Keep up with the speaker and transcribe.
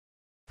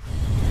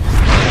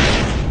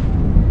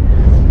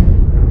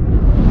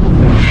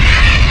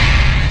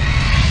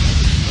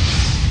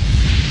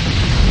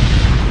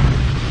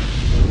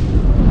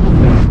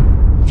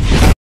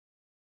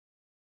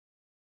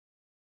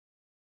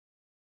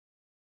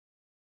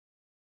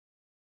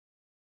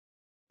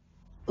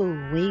Ooh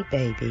wee,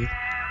 baby.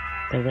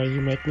 The way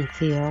you make me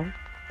feel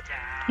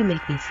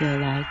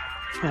like,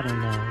 I don't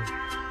know,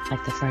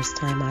 like the first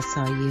time I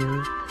saw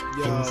you,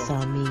 and you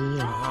saw me,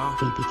 and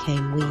we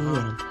became we,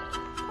 and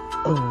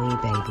ooh wee,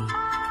 baby.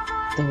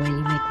 The way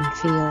you make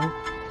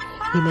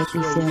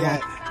me feel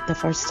like the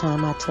first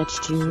time I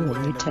touched you,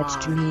 and you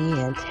touched me,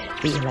 and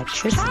the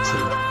electricity.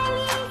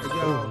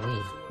 Ooh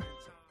wee.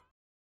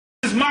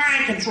 It's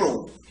mind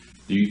control.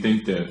 Do you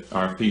think that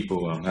our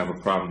people have a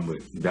problem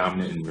with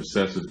dominant and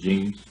recessive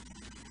genes?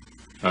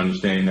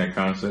 Understanding that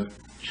concept?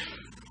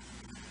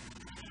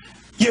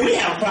 Yeah, we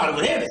have a problem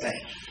with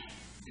everything.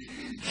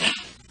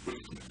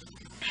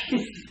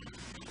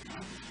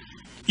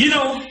 You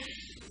know,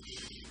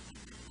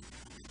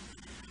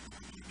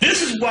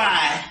 this is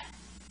why,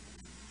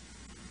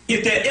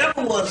 if there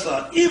ever was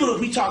even if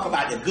we talk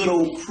about the good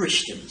old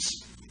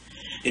Christians,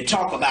 they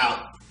talk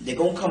about there's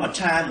going to come a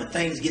time when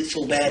things get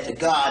so bad that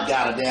God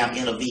got to damn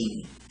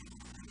intervene.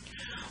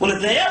 Well,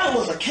 if there ever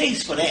was a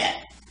case for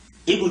that,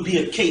 it would be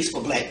a case for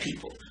black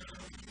people.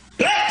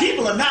 Black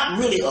people are not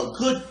really a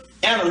good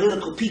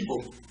analytical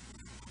people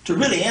to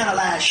really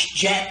analyze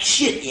jack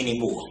shit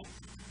anymore.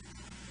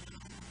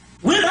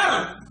 We're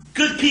not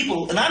good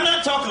people, and I'm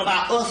not talking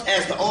about us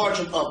as the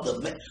origin of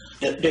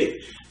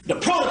the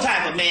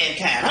prototype of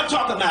mankind. I'm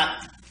talking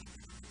about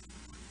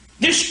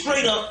just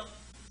straight up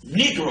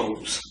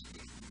Negroes.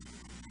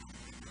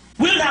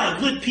 We're not a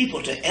good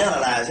people to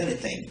analyze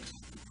anything.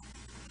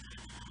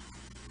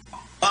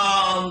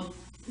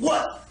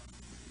 What?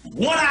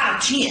 1 out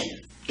of 10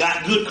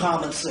 got good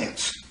common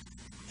sense.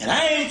 And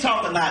I ain't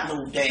talking about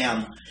no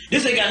damn,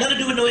 this ain't got nothing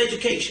to do with no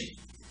education.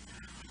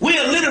 We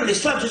are literally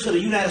subjects of the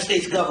United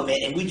States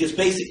government, and we just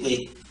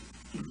basically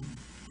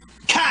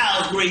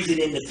cows grazing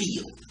in the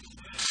field.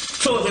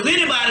 So if there's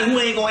anybody who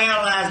ain't going to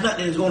analyze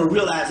nothing is going to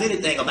realize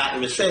anything about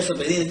the recessive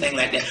or anything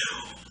like that,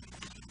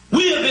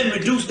 we have been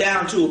reduced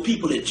down to a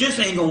people that just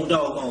ain't going to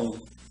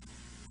doggone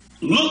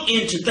look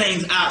into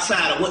things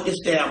outside of what this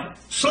damn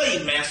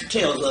slave master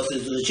tells us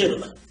is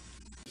legitimate.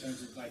 In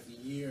terms of like the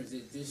year, is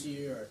it this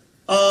year?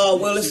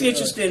 Well, it's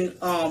interesting.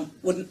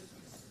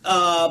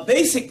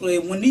 Basically,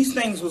 when these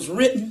things was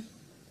written,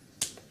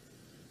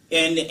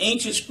 and the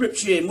ancient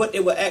scripture and what they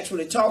were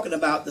actually talking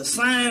about, the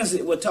signs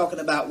that we're talking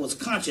about was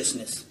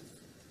consciousness.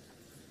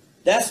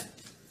 That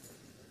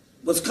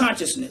was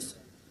consciousness.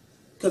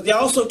 Because they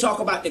also talk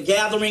about the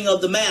gathering of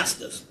the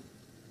masters.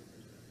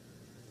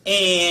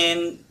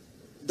 And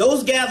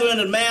those gathering of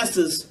the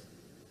masters,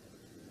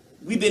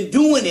 we've been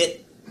doing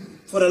it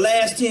for the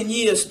last 10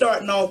 years,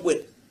 starting off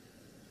with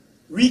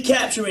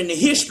recapturing the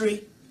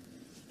history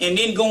and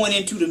then going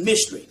into the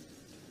mystery.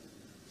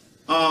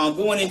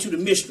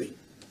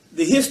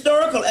 The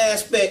historical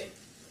aspect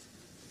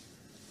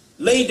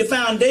laid the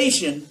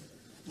foundation,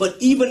 but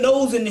even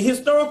those in the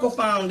historical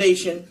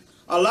foundation,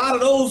 a lot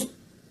of those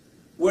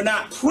were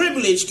not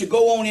privileged to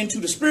go on into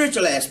the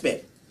spiritual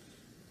aspect.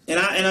 And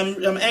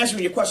I'm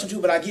answering your question too,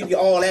 but I give you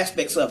all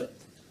aspects of it.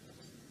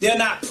 They're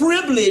not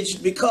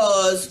privileged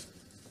because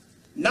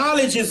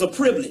knowledge is a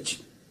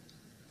privilege.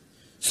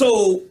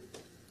 So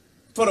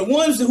for the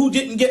ones who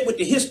didn't get with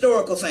the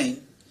historical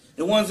thing,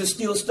 the ones that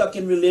still stuck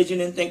in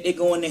religion and think they're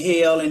going to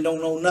hell and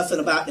don't know nothing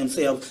about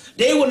themselves,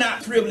 they were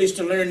not privileged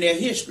to learn their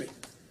history.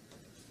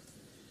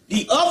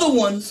 The other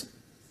ones,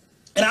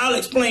 and I'll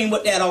explain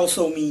what that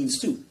also means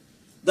too.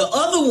 The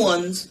other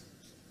ones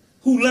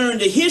who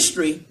learned the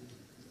history,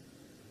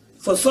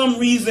 for some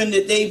reason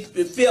that they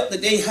felt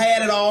that they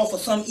had it all for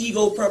some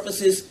ego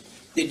purposes,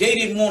 that they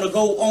didn't want to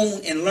go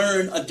on and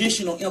learn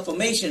additional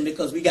information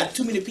because we got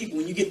too many people.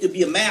 When you get to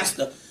be a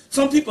master,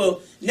 some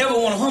people never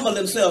want to humble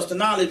themselves to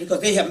knowledge because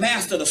they have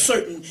mastered a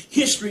certain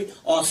history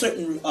or a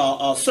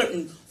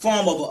certain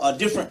form of a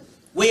different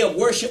way of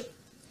worship.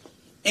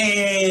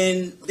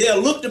 And they're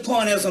looked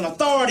upon as an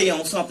authority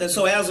on something.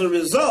 So as a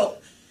result,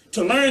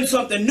 to learn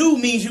something new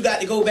means you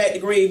got to go back to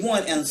grade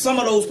 1. And some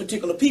of those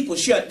particular people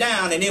shut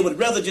down, and they would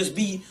rather just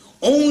be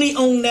only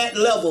on that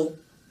level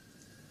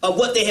of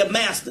what they have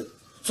mastered.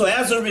 So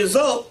as a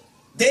result,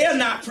 they're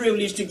not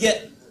privileged to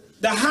get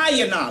the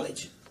higher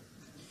knowledge.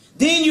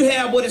 Then you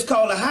have what is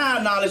called a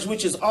higher knowledge,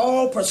 which is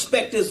all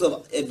perspectives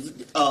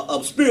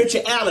of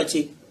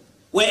spirituality.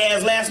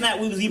 Whereas last night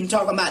we was even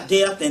talking about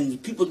death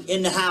and people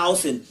in the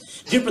house and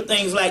different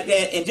things like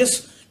that. And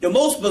just the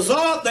most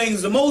bizarre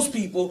things to most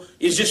people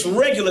is just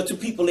regular to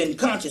people in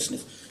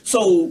consciousness.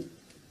 So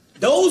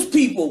those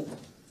people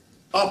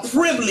are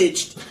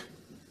privileged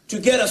to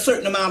get a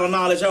certain amount of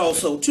knowledge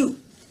also too.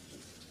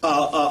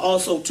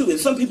 And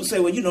some people say,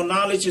 well, you know,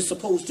 knowledge is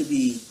supposed to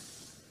be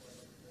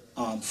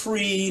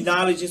free.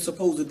 Knowledge is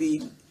supposed to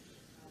be,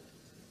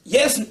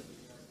 yes,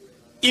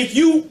 if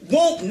you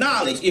want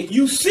knowledge, if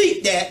you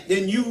seek that,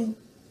 then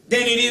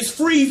it is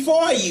free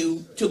for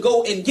you to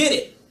go and get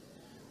it.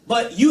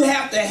 But you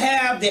have to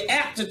have the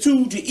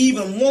aptitude to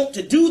even want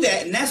to do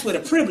that, and that's where the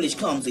privilege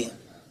comes in.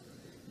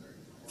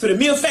 For the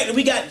mere fact that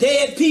we got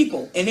dead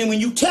people, and then when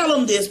you tell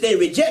them this, they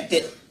reject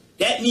it,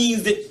 that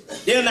means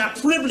that they're not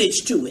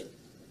privileged to it.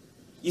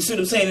 You see what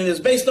I'm saying? And it's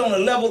based on a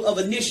level of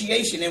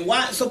initiation. And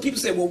why? So people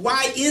say, well,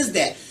 why is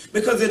that?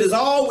 Because it has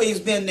always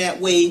been that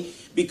way,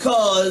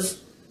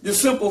 because the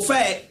simple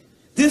fact,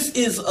 this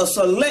is a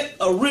select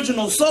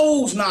original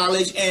soul's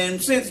knowledge,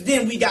 and since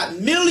then we got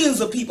millions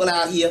of people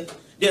out here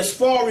that's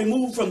far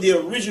removed from the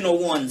original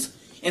ones.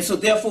 And so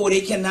therefore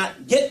they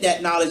cannot get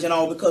that knowledge and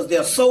all, because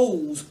their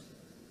souls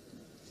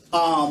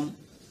are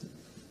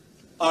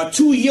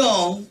too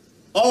young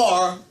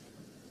or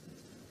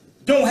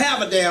don't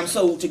have a damn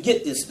soul to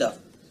get this stuff.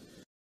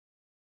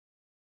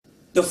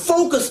 The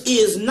focus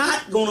is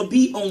not going to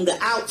be on the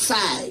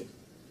outside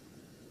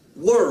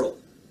world.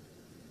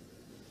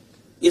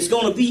 It's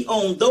going to be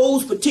on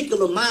those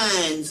particular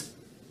minds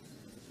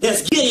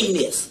that's getting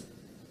this.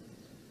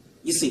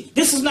 You see,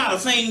 this is not a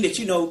thing that,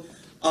 you know,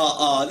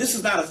 this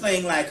is not a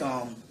thing like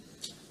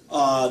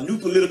new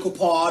political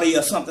party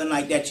or something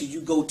like that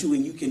you go to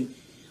and you can,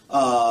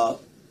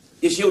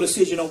 it's your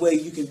decision on where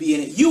you can be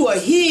in it. You are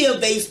here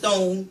based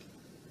on,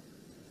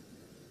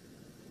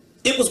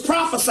 it was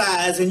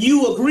prophesied and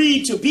you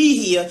agreed to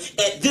be here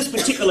at this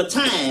particular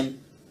time.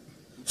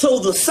 So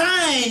the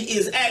sign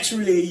is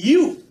actually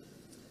you.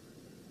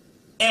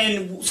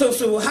 And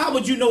so how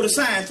would you know the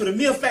sign? For the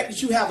mere fact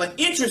that you have an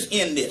interest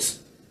in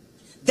this.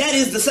 That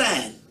is the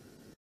sign.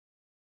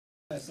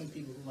 Some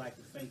people who like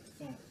to fake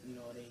the funk, you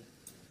know, they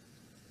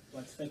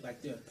like to fake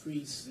like they're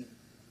priests and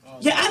all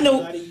yeah, that. I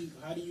know.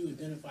 How do you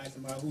identify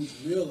somebody who's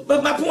real?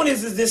 But my point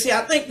is this here.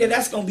 I think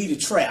that's going to be the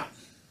trap.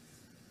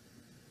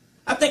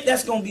 I think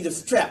that's going to be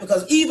the trap,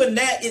 because even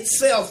that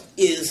itself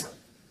is,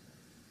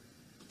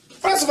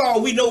 first of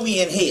all, we know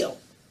we in hell.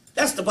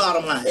 That's the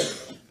bottom line.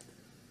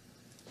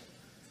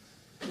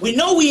 We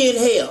know we in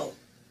hell.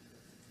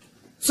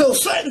 So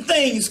certain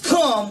things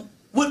come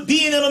with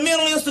being in a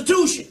mental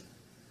institution.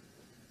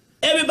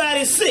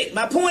 Everybody's sick.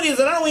 My point is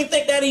that I don't even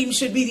think that even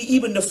should be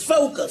even the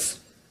focus.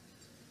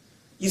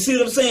 You see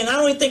what I'm saying? I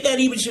don't even think that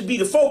even should be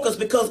the focus,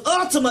 because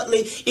ultimately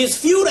it's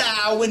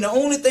futile when the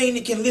only thing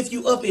that can lift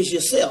you up is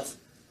yourself.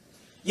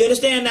 You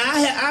understand? Now,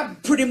 I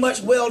pretty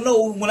much well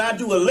know when I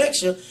do a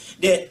lecture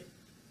that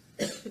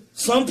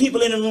some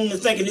people in the room are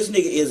thinking this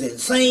nigga is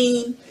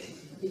insane.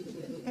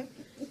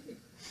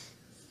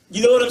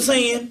 You know what I'm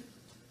saying?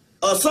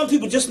 Some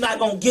people just not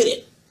going to get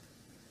it.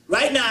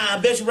 Right now, I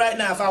bet you right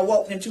now, if I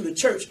walked into the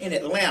church in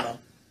Atlanta,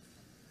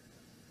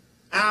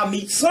 I'll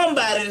meet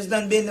somebody that's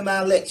done been to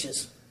my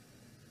lectures.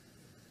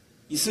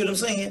 You see what I'm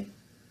saying?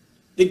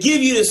 To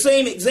give you the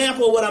same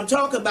example of what I'm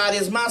talking about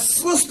is my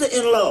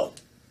sister-in-law.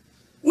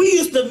 We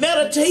used to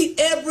meditate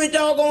every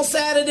doggone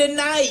Saturday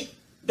night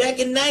back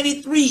in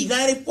 93,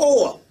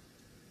 94.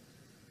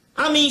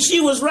 I mean, she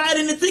was right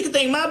in the thick of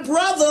things. My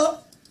brother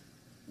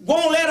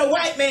won't let a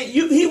white man,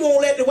 he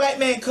won't let the white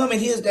man come in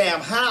his damn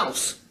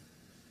house.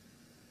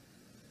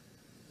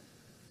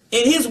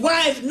 And his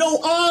wife know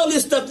all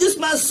this stuff. This is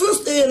my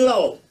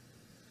sister-in-law.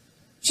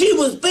 She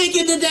was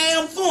faking the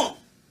damn funk.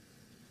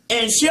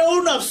 And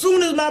sure enough,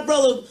 soon as my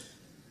brother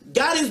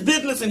got his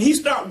business and he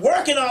started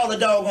working all the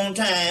doggone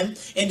time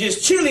and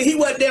just chilling, he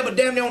wasn't there but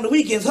damn near on the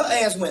weekends, her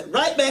ass went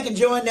right back and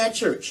joined that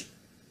church.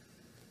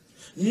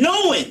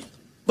 Knowing,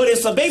 but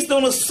it's based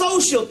on a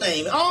social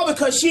thing. All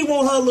because she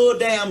want her little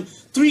damn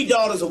 3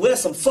 daughters to wear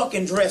some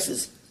fucking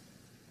dresses.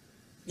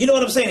 You know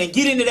what I'm saying? And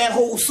get into that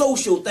whole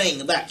social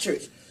thing about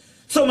church.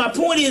 So my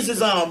point is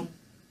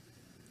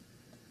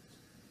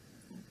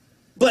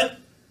but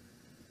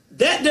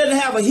that doesn't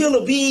have a hill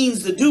of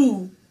beans to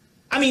do.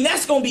 I mean,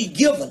 that's going to be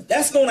given.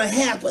 That's going to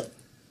happen.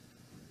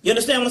 You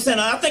understand what I'm saying?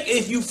 I think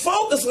if you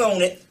focus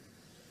on it,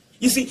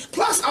 you see,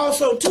 plus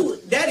also too,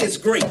 that is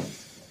great.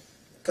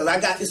 Because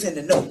I got this in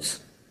the notes.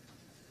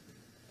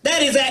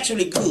 That is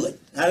actually good.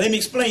 Now let me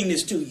explain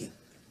this to you.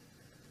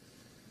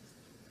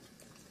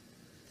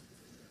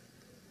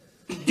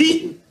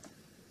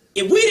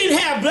 If we didn't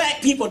have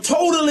black people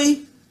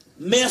totally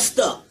messed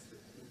up,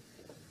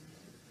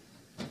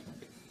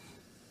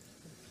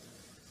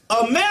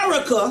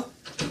 America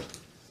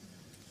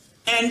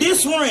and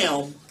this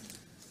realm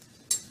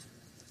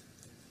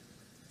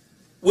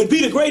would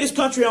be the greatest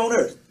country on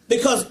earth,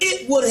 because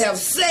it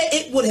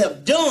would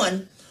have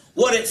done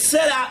what it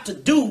set out to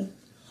do,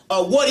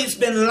 or what it's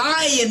been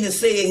lying to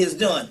say it has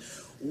done.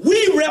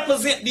 We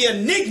represent the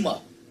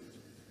enigma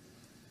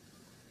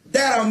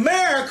that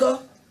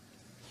America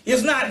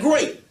is not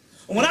great.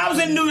 When I was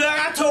in New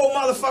York, I told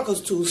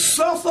motherfuckers to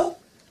suffer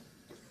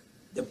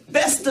the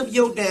best of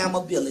your damn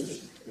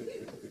ability.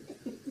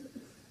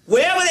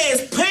 Wherever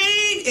there's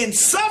pain and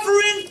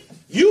suffering,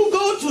 you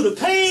go to the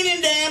pain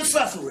and damn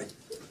suffering.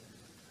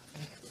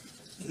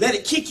 Let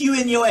it kick you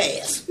in your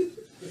ass.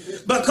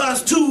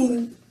 Because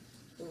to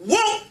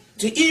want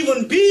to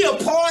even be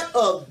a part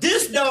of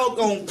this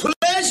doggone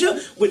pleasure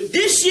with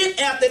this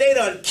shit after they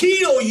done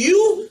kill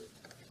you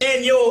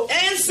and your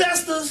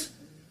ancestors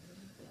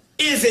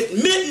is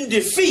admitting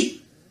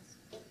defeat.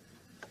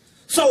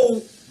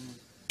 So,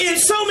 in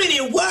so many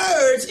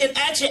words, in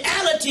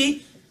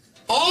actuality,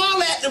 all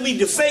that we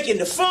the faking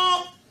the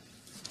funk,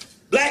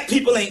 black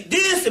people ain't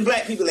this and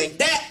black people ain't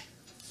that,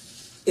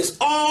 it's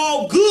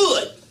all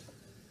good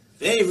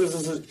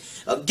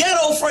A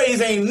ghetto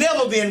phrase ain't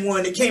never been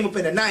one that came up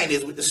in the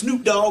 90s with the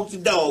Snoop Dogg to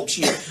dog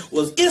shit.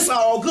 Was it's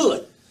all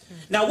good.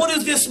 Now what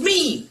does this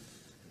mean?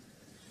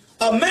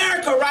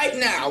 America right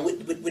now,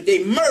 with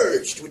they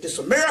merged with this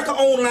America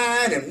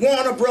Online and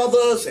Warner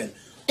Brothers and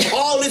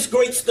all this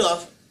great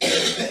stuff,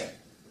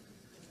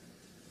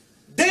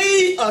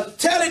 they are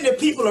telling the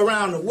people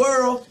around the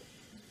world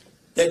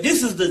that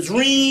this is the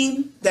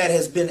dream that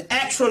has been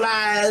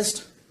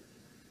actualized,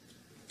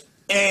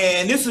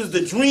 and this is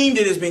the dream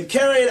that has been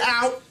carried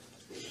out,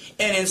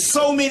 and in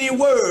so many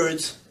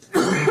words,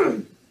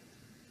 the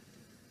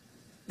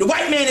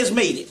white man has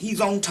made it. He's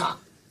on top.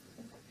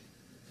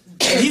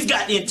 And he's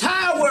got the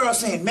entire world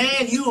saying,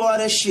 man, you are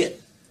the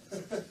shit.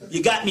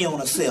 You got me on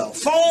a cell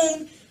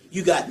phone.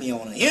 You got me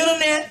on the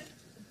internet.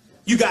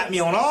 You got me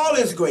on all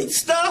this great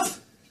stuff.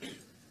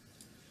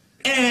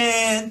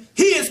 And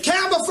he has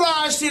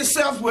camouflaged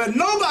himself where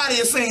nobody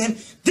is saying,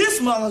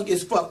 this mother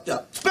is fucked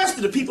up,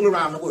 especially the people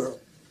around the world.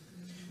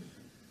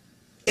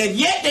 And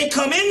yet they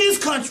come in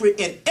this country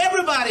and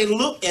everybody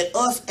look at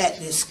us at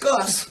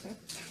disgust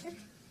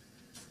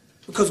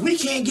because we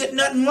can't get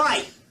nothing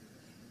right.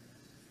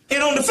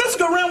 And on the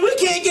physical realm, we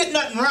can't get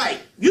nothing right.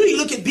 You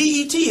look at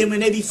BET and when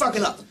they be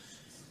fucking up.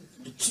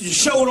 The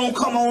show don't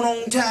come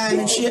on time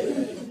and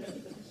shit.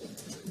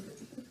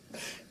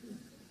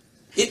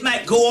 It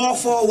might go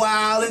off for a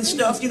while and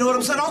stuff, you know what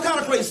I'm saying? All kind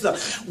of crazy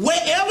stuff.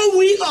 Wherever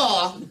we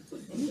are,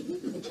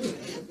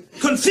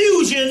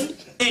 confusion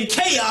and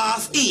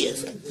chaos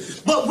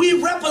is. But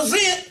we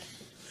represent,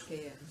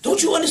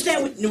 don't you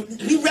understand?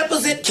 We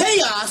represent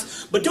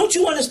chaos, but don't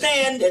you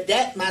understand that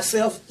that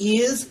myself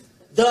is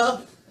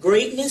the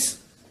greatness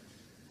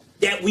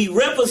that we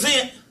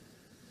represent?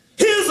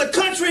 Here's a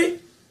country,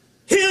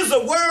 here's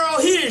a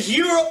world, here's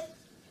Europe.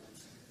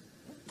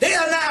 They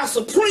are now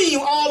supreme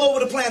all over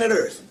the planet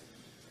Earth.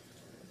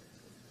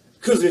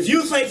 Because if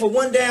you think for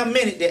one damn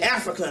minute that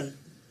African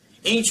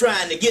ain't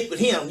trying to get with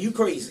him, you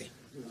crazy.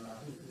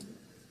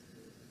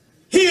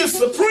 He is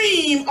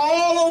supreme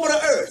all over the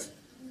earth.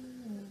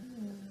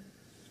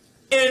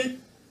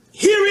 And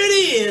here it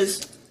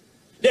is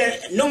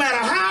that no matter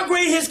how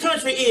great his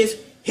country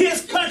is,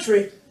 his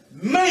country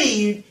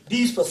made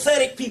these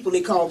pathetic people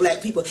they call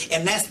black people.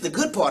 And that's the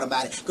good part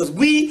about it, because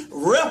we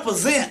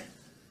represent.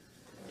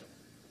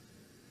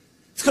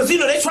 Because, you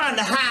know, they're trying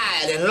to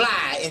hide and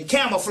lie and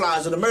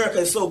camouflage that America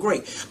is so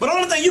great. But the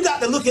only thing you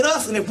got to look at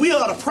us, and if we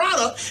are the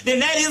product, then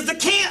that is the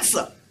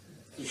cancer.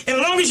 And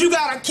as long as you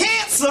got a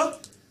cancer,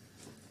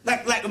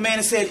 like a man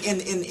has said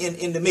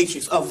in the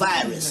Matrix, a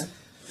virus.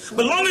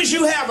 But as long as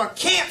you have a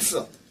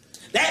cancer,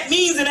 that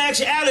means in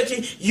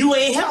actuality, you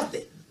ain't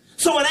healthy.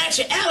 So in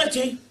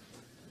actuality,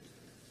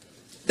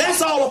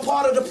 that's all a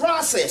part of the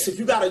process. If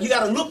you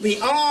gotta look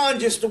beyond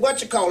just the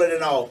what you call it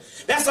and all.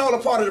 That's all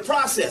a part of the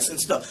process and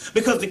stuff.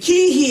 Because the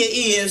key here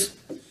is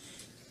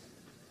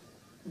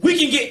we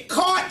can get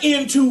caught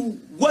into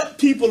what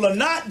people are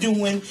not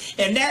doing,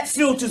 and that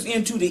filters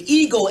into the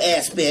ego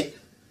aspect,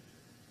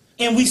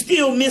 and we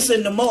still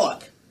missing the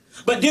mark.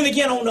 But then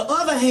again, on the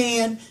other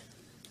hand,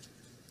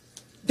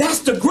 that's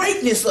the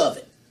greatness of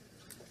it.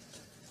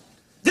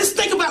 Just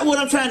think about what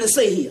I'm trying to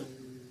say here.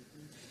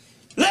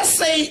 Let's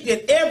say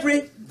that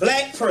every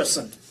black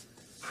person,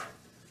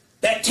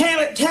 that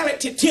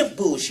talented tip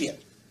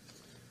bullshit,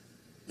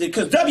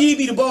 because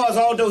W.E.B. Du Bois,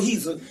 although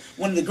he's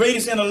one of the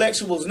greatest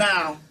intellectuals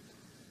now,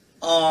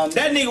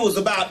 that nigga was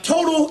about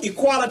total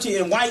equality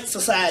in white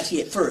society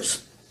at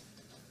first.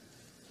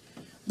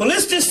 But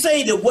let's just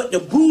say that what the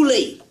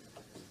Boule,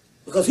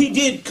 because he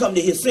did come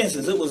to his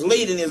senses. It was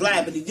late in his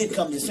life, but he did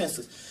come to his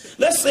senses.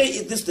 Let's say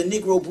if this the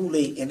Negro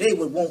Boule, and they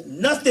would want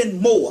nothing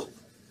more.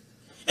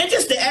 And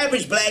just the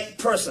average black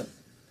person.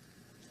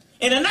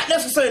 And they're not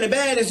necessarily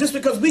bad. It's just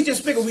because we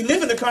just figure we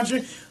live in the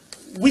country,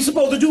 we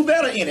supposed to do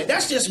better in it.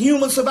 That's just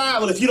human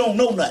survival if you don't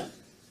know nothing.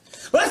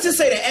 But let's just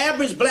say the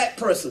average black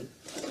person,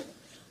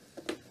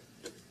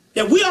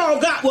 that we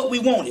all got what we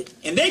wanted.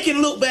 And they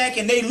can look back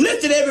and they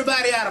lifted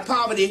everybody out of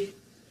poverty.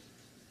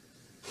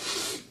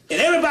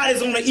 And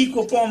everybody's on an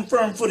equal firm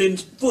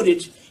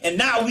footage. And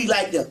now we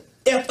like the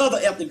other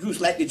ethnic groups,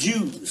 like the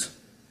Jews,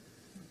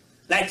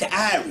 like the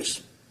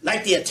Irish,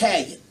 like the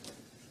Italian.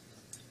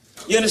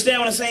 You understand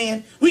what I'm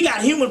saying? We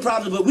got human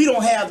problems, but we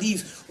don't have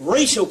these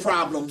racial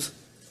problems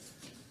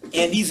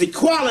and these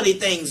equality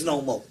things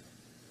no more.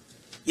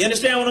 You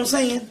understand what I'm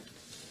saying?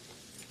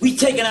 We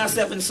taking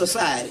ourselves in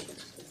society.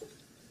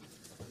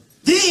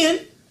 Then,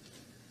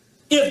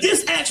 if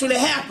this actually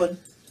happened,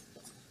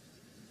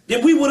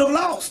 then we would have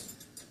lost.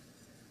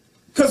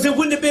 Because there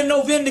wouldn't have been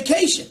no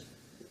vindication.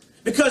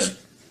 Because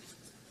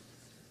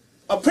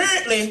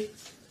apparently,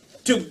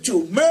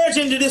 to merge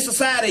into this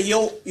society,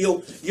 your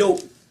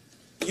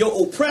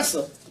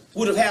oppressor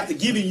would have to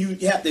given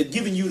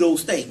you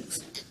those things.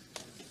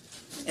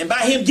 And by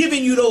him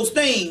giving you those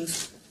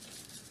things,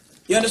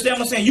 you understand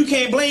what I'm saying? You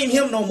can't blame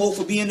him no more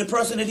for being the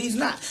person that he's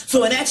not.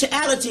 So in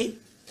actuality,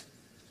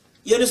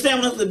 you understand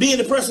what I'm saying? Being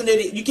the person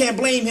that you can't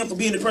blame him for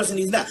being the person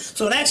he's not.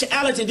 So in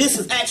actuality, this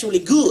is actually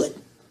good.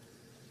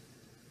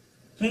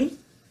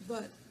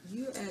 But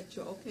you're at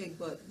your, okay,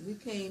 but we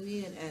came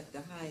in at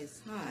the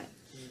highest high.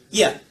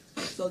 Yeah.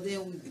 So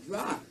then we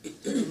dropped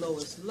to the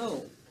lowest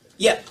low.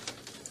 Yeah.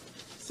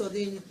 So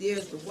then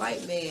there's the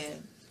white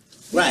man.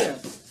 Right. Here.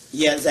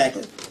 Yeah,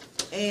 exactly.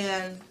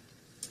 And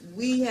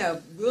we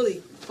have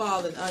really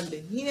fallen under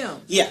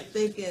him. Yeah.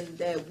 Thinking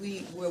that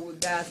where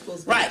God's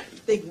supposed to be. Right.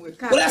 Thinking we're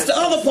Well, that's the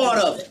other part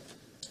of it.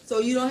 So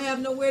you don't have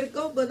nowhere to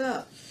go but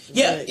up.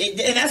 Yeah,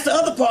 and that's the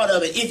other part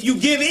of it. If you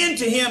give in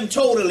to him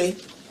totally,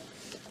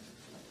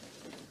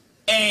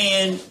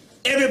 and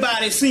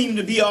everybody seemed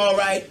to be all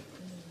right,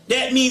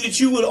 that means that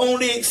you will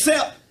only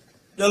accept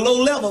the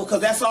low level, because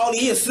that's all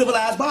he is,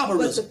 civilized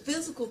barbarism. But the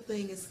physical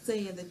thing is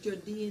saying that your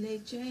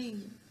DNA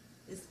chain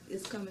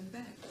is coming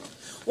back.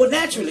 Well,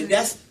 naturally,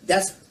 that's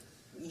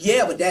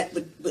yeah, but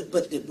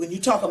when you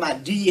talk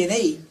about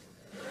DNA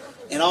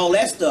and all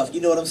that stuff,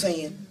 you know what I'm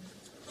saying?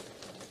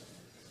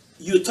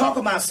 You're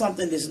talking about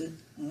something that's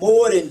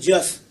more than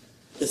just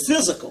the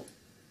physical.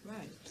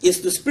 Right. It's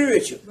the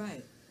spiritual.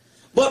 Right.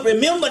 But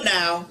remember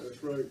now,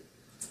 That's right.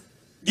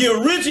 the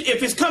original,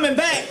 if it's coming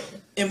back,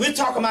 and we're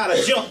talking about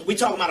a jump, we're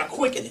talking about a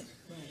quickening.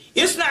 Right.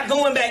 It's not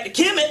going back to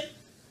Kemet,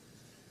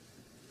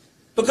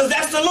 because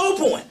that's the low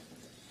point.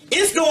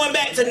 It's going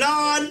back to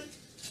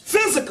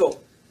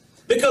non-physical,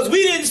 because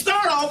we didn't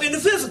start off in the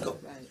physical.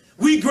 Right.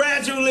 We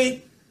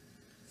gradually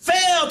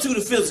fell to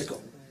the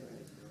physical.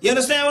 You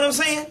understand what I'm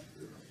saying?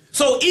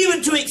 So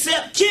even to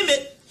accept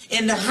Kemet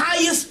in the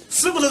highest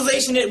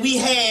civilization that we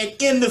had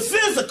in the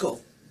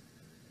physical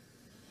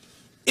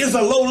is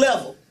a low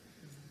level.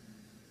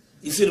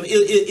 You see,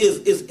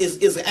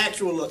 is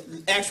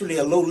actually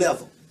a low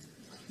level.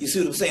 You see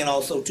what I'm saying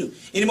also too.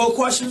 Any more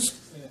questions?